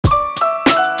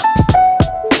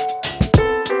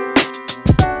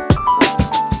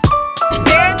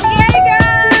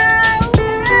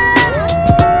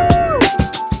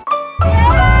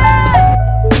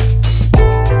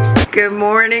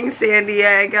San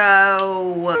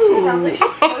Diego. She sounds like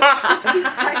she's so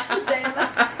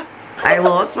Jenna. I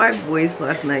lost my voice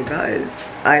last night, guys.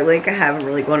 I like haven't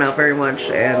really gone out very much,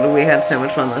 and we had so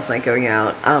much fun last night going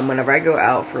out. Whenever I go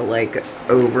out for like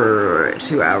over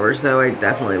 2 hours though, I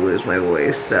definitely lose my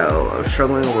voice, so I'm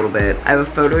struggling a little bit. I have a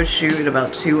photo shoot in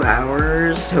about 2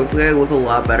 hours. Hopefully I look a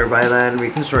lot better by then,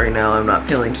 because right now I'm not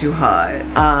feeling too hot.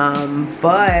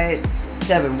 But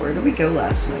Devin, where did we go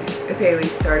last night? Okay, we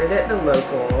started at the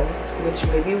local, which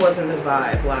maybe wasn't the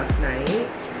vibe last night.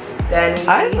 Then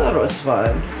I thought it was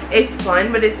fun. It's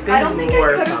fun, but it's been more fun. I don't think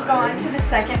I could have gone to the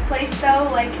second place though,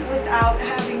 like without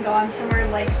having gone somewhere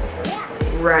like the first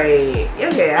place. Right.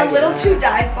 Okay. A little too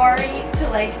dive bar-y to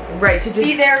like. Right, to just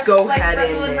be there, go like, head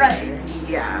in there. Right.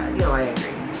 Yeah. No, I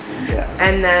agree. Yeah.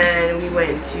 And then we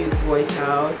went to the Boys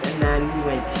House, and then we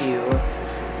went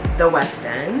to the West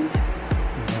End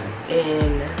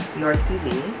in North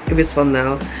PV. It was fun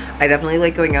though. I definitely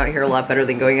like going out here a lot better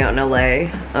than going out in LA.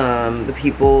 The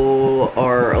people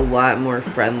are a lot more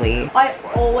friendly. I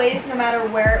always, no matter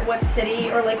where, what city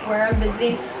or like where I'm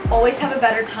visiting, always have a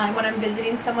better time when I'm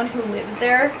visiting someone who lives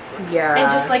there. Yeah.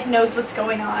 And just like knows what's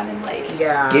going on and like.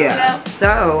 Yeah. Yeah. You know?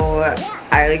 So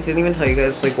I like didn't even tell you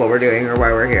guys like what we're doing or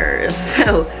why we're here.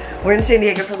 So we're in San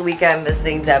Diego for the weekend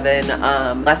visiting Devin.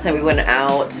 Last night we went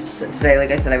out. Today,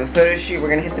 like I said, I have a photo shoot. We're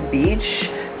gonna hit the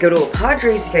beach, go to a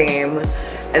Padres game,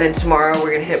 and then tomorrow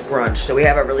we're gonna hit brunch. So we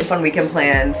have a really fun weekend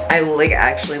planned. I like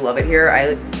actually love it here.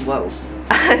 I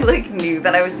like knew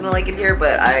that I was gonna like it here,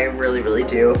 but I really, really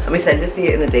do. I'm excited to see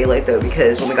it in the daylight though,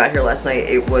 because when we got here last night,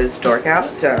 it was dark out.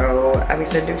 So I'm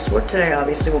excited to explore today.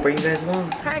 Obviously, we'll bring you guys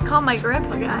along. I'm trying to call my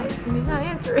grandpa, guys, and he's not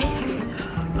answering.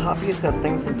 Poppy's got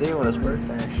things to do on his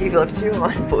birthday. He left you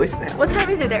on voicemail. What time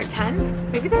is it there?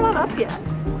 10? Maybe they're not up yet.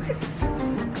 What?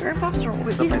 Grandpops are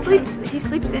always up He by sleeps. 10. He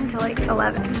sleeps until like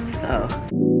 11. Oh.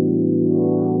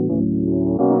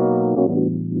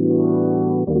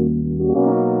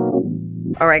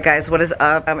 All right, guys, what is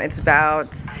up? It's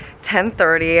about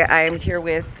 10:30. I am here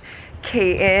with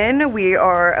Kaden. We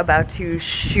are about to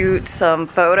shoot some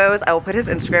photos. I will put his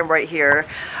Instagram right here.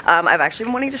 I've actually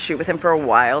been wanting to shoot with him for a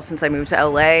while since I moved to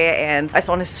LA, and I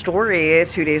saw on his story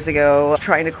 2 days ago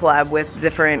trying to collab with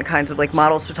different kinds of like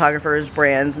models, photographers,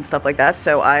 brands, and stuff like that.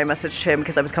 So I messaged him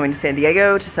because I was coming to San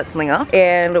Diego to set something up,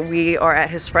 and we are at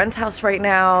his friend's house right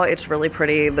now. It's really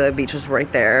pretty. The beach is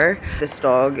right there. This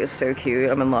dog is so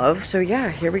cute. I'm in love. So yeah,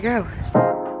 here we go.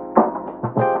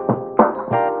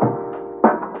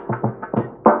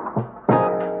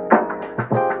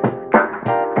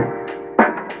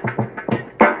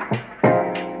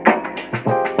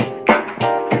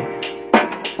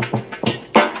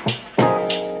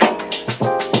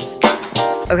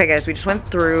 Okay guys, we just went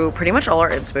through pretty much all our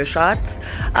inspo shots.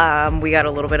 We got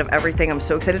a little bit of everything. I'm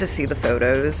so excited to see the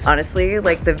photos. Honestly,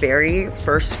 like the very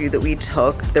first few that we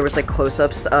took, there was like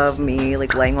close-ups of me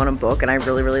like laying on a book, and I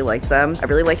really, really liked them. I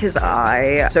really like his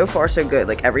eye. So far, so good.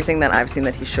 Like everything that I've seen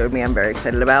that he showed me, I'm very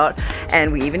excited about. And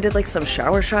we even did like some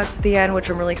shower shots at the end, which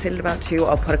I'm really excited about too.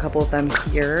 I'll put a couple of them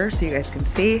here so you guys can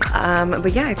see.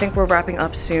 But yeah, I think we're wrapping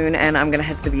up soon, and I'm gonna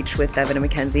head to the beach with Devin and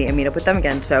Mackenzie and meet up with them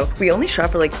again. So we only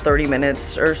shot for like 30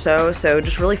 minutes or so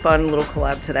just really fun little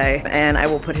collab today, and I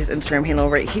will put his Instagram handle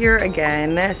right here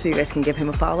again so you guys can give him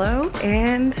a follow.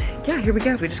 And yeah, here we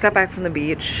go. We just got back from the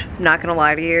beach. Not gonna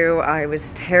lie to you, I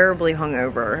was terribly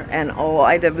hungover and all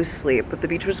I did was sleep, but the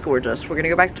beach was gorgeous. We're gonna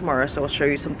go back tomorrow, so I'll show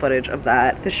you some footage of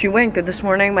that. The shoot went good this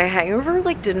morning. My hangover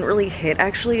like didn't really hit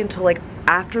actually until like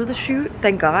after the shoot,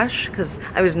 thank gosh, because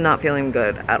I was not feeling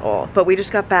good at all. But we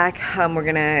just got back. We're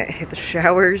gonna hit the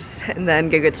showers and then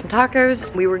go get some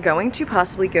tacos. We were going to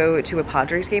possibly go to a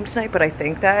Padres game tonight, but I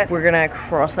think that we're gonna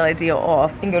cross that idea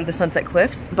off and go to the Sunset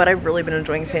Cliffs. But I've really been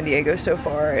enjoying San Diego so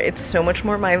far. It's so much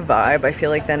more my vibe, I feel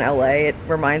like, than LA. It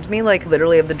reminds me like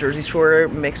literally of the Jersey Shore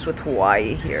mixed with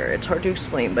Hawaii here. It's hard to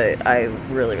explain, but I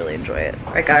really, really enjoy it.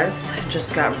 All right guys,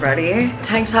 just got ready.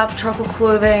 Tank top, truckle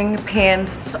clothing,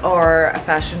 pants are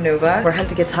Fashion Nova. We're heading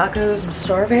to get tacos. I'm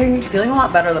starving. Feeling a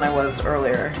lot better than I was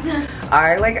earlier.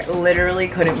 I like literally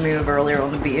couldn't move earlier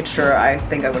on the beach, or I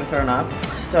think I would have thrown up.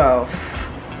 So,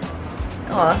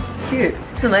 aw, cute.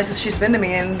 It's the nicest she's been to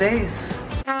me in days.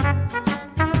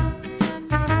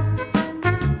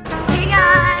 Hey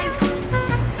guys!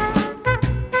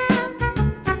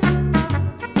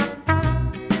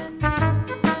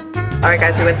 Alright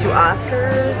guys, we went to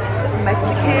Oscar's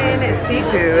Mexican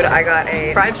seafood. I got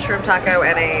a fried shrimp taco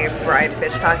and a fried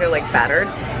fish taco, like battered.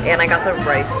 And I got the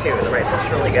rice too. The rice looks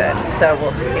really good. So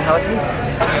we'll see how it tastes.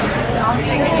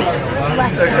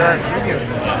 They're good.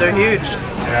 They're huge.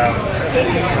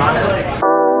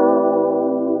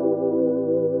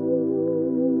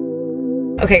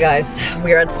 Okay guys,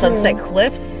 we are at Sunset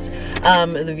Cliffs.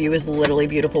 The view is literally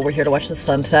beautiful. We're here to watch the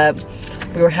sunset.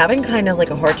 We were having kind of like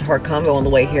a heart-to-heart convo on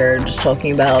the way here, just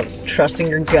talking about trusting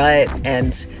your gut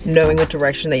and knowing what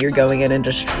direction that you're going in and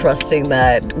just trusting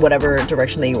that whatever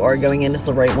direction that you are going in is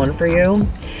the right one for you.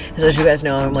 Because as you guys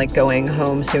know, I'm like going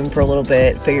home soon for a little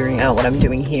bit, figuring out what I'm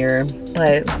doing here.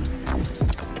 But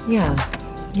yeah,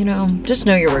 you know, just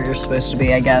know you're where you're supposed to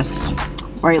be, I guess.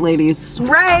 Right, ladies?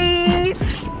 Right!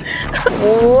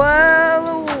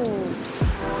 Whoa!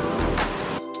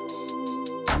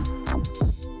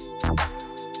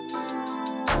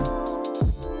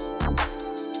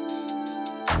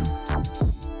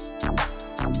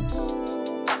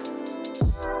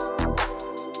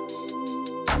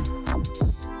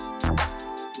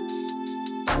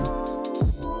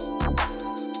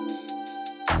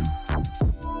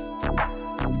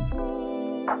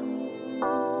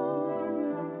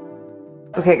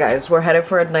 Okay guys, we're headed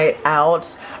for a night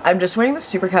out. I'm just wearing this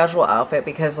super casual outfit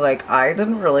because like I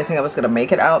didn't really think I was gonna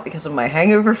make it out because of my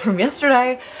hangover from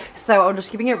yesterday. So I'm just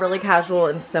keeping it really casual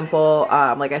and simple.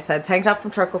 Like I said, tank top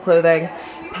from Truckle Clothing,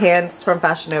 pants from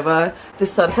Fashion Nova. The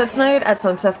sunset night at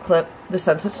Sunset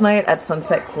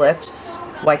Cliffs.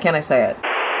 Why can't I say it?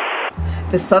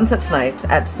 The sunset night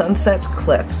at Sunset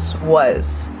Cliffs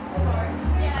was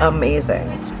amazing.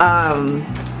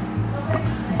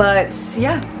 But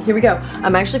yeah, here we go.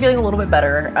 I'm actually feeling a little bit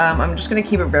better. I'm just gonna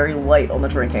keep it very light on the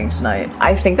drinking tonight.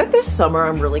 I think that this summer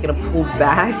I'm really gonna pull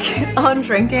back on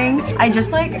drinking.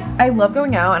 I love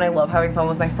going out and I love having fun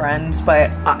with my friends,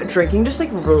 but drinking just like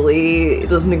really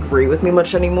doesn't agree with me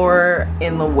much anymore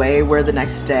in the way where the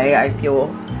next day I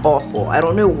feel awful. I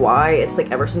don't know why. It's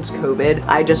like ever since COVID,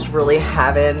 I just really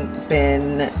haven't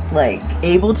been like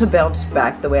able to bounce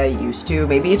back the way I used to.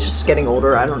 Maybe it's just getting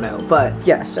older, I don't know. But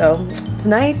yeah, so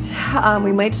tonight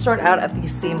we might start out at the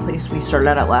same place we started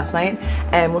out at last night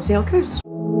and we'll see how it goes.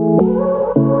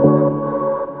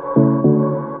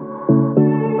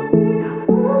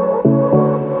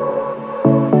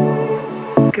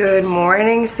 Good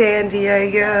morning, San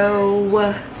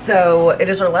Diego. So it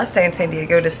is our last day in San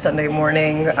Diego this Sunday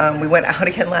morning. We went out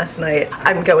again last night.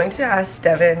 I'm going to ask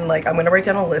Devin, like I'm gonna write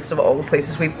down a list of all the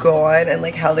places we've gone and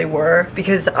like how they were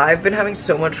because I've been having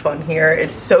so much fun here.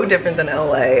 It's so different than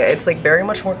LA. It's like very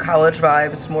much more college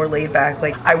vibes, more laid back.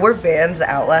 Like I wore Vans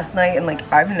out last night and like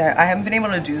I haven't been able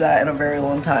to do that in a very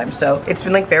long time. So it's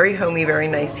been like very homey, very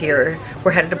nice here.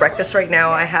 We're headed to breakfast right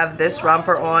now. I have this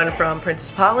romper on from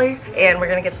Princess Polly and we're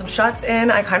gonna get some shots in.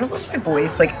 I kind of lost my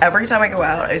voice. Like every time I go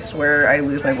out, I swear I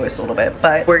lose my voice a little bit.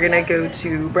 But we're gonna go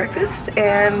to breakfast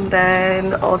and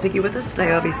then I'll take you with us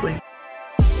today, obviously.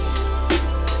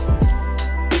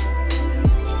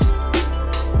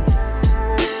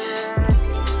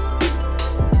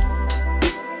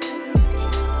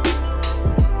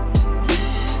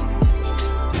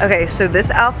 Okay, so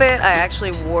this outfit I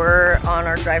actually wore on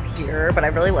our drive here, but I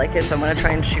really like it, so I'm gonna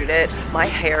try and shoot it. My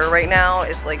hair right now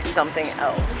is like something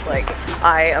else. Like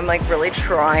I am like really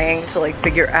trying to like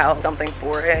figure out something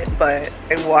for it, but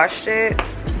I washed it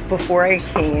before I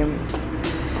came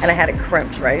and I had it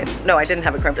crimped, right? No, I didn't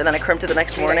have it crimped, and then I crimped it the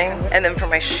next morning. And then for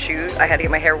my shoot, I had to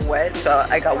get my hair wet, so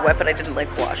I got wet, but I didn't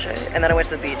like wash it. And then I went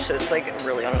to the beach, so it's like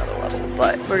really on another level.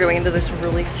 But we're going into this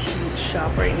really cute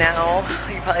shop right now.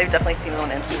 You probably have definitely seen it on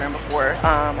Instagram before,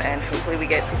 and hopefully we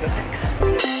get some good pics.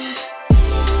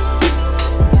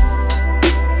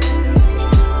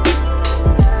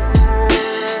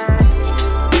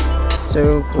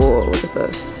 So cool, look at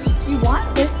this. You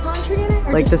want this palm tree in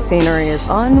it? Like the scenery is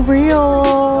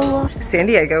unreal. San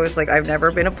Diego is like, I've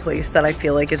never been a place that I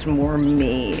feel like is more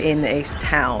me in a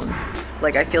town.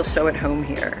 Like I feel so at home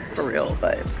here, for real,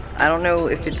 but I don't know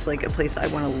if it's like a place I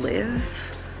want to live.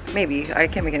 Maybe, I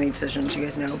can't make any decisions, you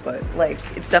guys know, but like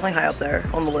it's definitely high up there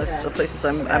on the list of places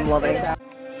I'm loving.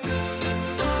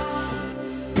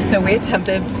 So we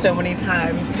attempted so many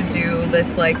times to do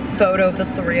this like photo of the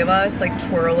three of us like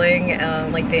twirling,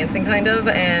 like dancing kind of,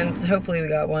 and hopefully we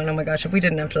got one. Oh my gosh, if we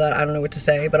didn't after that, I don't know what to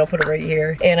say, but I'll put it right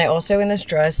here. And I also in this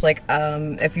dress, like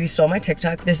if you saw my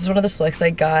TikTok, this is one of the selects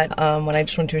I got when I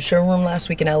just went to a showroom last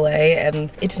week in LA,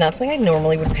 and it's not something I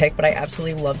normally would pick, but I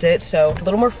absolutely loved it. So a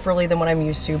little more frilly than what I'm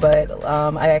used to, but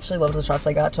I actually loved the shots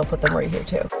I got, so I'll put them right here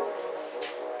too.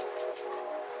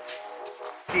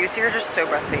 Views here are just so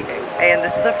breathtaking, and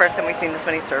this is the first time we've seen this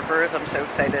many surfers. I'm so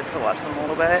excited to watch them a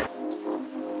little bit.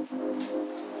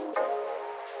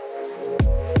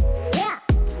 Yeah.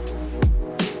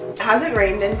 It hasn't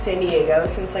rained in San Diego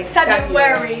since like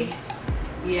February.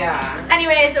 Yeah.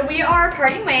 Anyways, so we are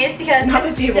parting ways because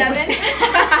Devin Devin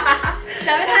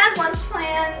has lunch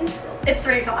plans. It's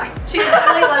 3 o'clock. She has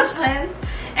early lunch plans.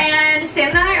 And Sam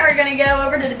and I are gonna go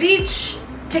over to the beach,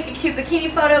 take a cute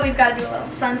bikini photo. We've got to do a little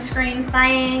sunscreen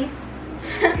thing.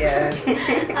 Yeah.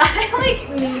 I like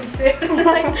need food,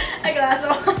 like a glass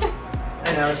of wine.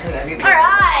 I know, it's like I need. All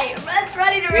right, let's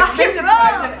ready to rock and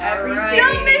roll. Right.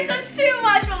 Don't miss us too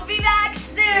much. We'll be back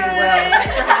soon. Well,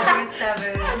 thanks for having us,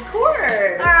 Devin. Of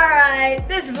course. All right,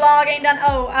 this vlog ain't done.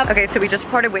 Okay, so we just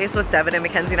parted ways with Devin, and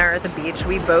Mackenzie and I are at the beach.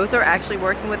 We both are actually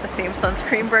working with the same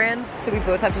sunscreen brand, so we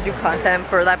both have to do content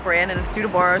for that brand, and it's due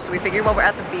tomorrow. So we figured while we're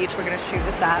at the beach, we're gonna shoot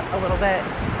with that a little bit.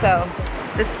 So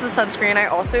this is the sunscreen. I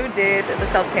also did the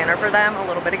self-tanner for them a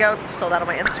little bit ago. You saw that on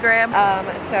my Instagram.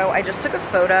 So I just took a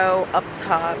photo up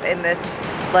top in this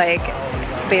like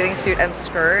bathing suit and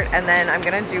skirt, and then I'm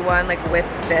gonna do one like with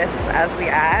this as the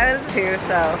ad too.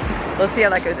 So we'll see how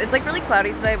that goes. It's like really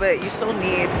cloudy today, but you still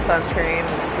need sunscreen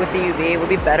with the UV. It would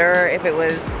be better if it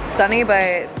was sunny,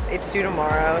 but it's due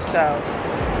tomorrow, so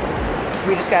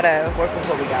we just gotta work with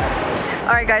what we got.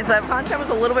 All right, guys, that content was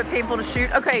a little bit painful to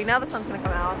shoot. Okay, now the sun's gonna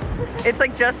come out. It's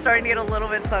like just starting to get a little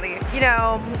bit sunny. You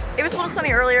know, it was a little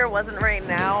sunny earlier, it wasn't right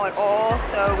now at all,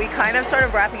 so we kind of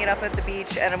started wrapping it up at the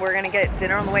beach, and we're gonna get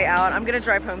dinner on the way out. I'm gonna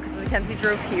drive home because Mackenzie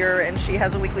drove here, and she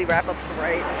has a weekly wrap-up to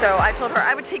write. So I told her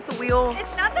I would take the wheel.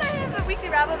 It's not that I have a weekly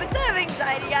wrap-up, it's that I have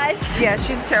anxiety, guys. Yeah,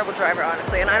 she's a terrible driver,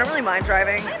 honestly, and I don't really mind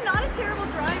driving. I'm not a terrible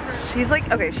driver. She's like,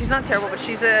 okay, she's not terrible, but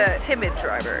she's a timid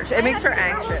driver. It makes her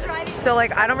anxious. So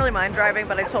like, I don't really mind driving,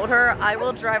 but I told her I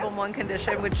will drive on one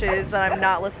condition, which is that I'm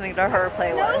not listening to her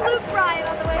playlist. No Luke Bryan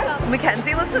on the way home.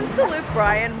 Mackenzie listens to Luke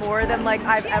Bryan more than like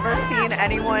I've ever seen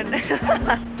anyone.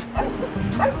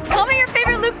 Tell me your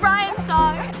favorite Luke Bryan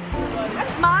song.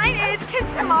 Mine is Kiss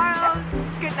Tomorrow,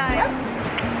 Good Night.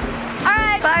 All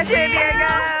right, Bye, San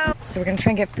Diego. So we're gonna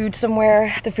try and get food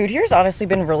somewhere. The food here has honestly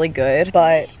been really good,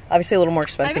 but obviously a little more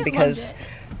expensive because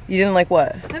you didn't like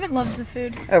what? I haven't loved the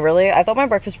food. Oh really? I thought my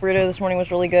breakfast burrito this morning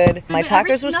was really good. My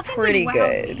tacos was pretty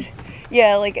good.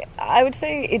 Yeah, like I would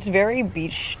say it's very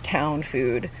beach town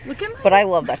food. Look at my but I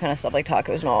love that kind of stuff, like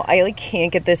tacos and all. I like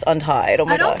can't get this untied. Oh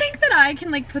my gosh. I don't think that I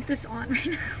can like put this on right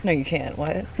now. No, you can't.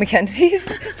 What?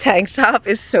 Mackenzie's tank top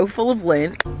is so full of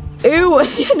lint. Ew,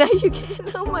 now you can.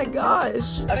 Oh my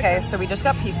gosh. Okay, so we just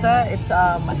got pizza. It's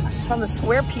from the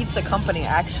Square Pizza Company,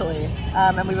 actually.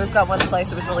 And we both got one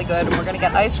slice. It was really good. And we're gonna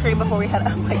get ice cream before we head.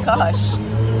 Oh my gosh.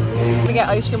 We're gonna get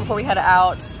ice cream before we head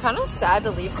out. Kind of sad to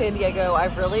leave San Diego.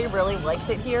 I really, really liked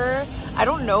it here. I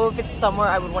don't know if it's somewhere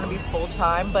I would want to be full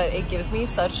time, but it gives me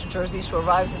such Jersey Shore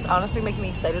vibes. It's honestly making me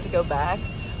excited to go back.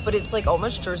 But it's like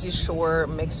almost Jersey Shore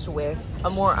mixed with a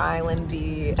more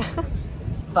islandy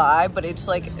vibe, but it's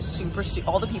like super,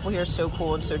 all the people here are so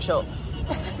cool and so chill.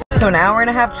 So an hour and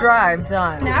a half drive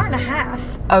done. An hour and a half.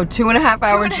 Oh, 2.5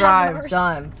 hour drive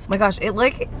done. Oh my gosh, it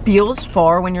like feels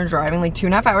far when you're driving. Like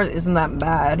 2.5 hours isn't that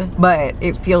bad, but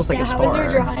it feels like it's far. How was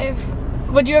your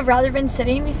drive? Would you have rather been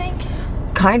sitting, you think?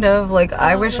 Kind of. Like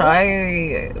I wish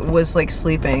I was like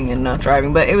sleeping and not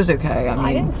driving, but it was okay. I mean,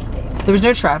 I didn't sleep. There was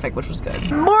no traffic, which was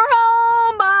good. More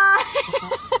home, bye.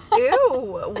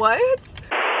 Ew, what?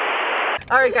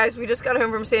 All right, guys, we just got home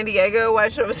from San Diego. Why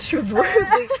should I was too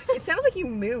rudely? It sounded like you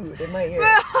mooed in my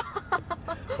ear.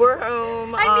 We're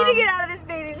home. I need to get out of this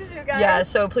bathing suit, guys. Yeah,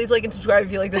 so please like and subscribe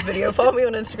if you like this video. Follow me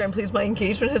on Instagram, please. My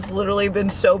engagement has literally been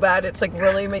so bad. It's like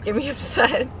really making me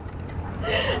upset.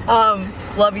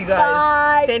 Love you guys.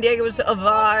 Bye. San Diego was a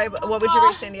vibe. What would you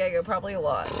rate San Diego? Probably a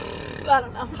lot. I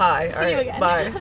don't know. Hi. See All right. you again. Bye.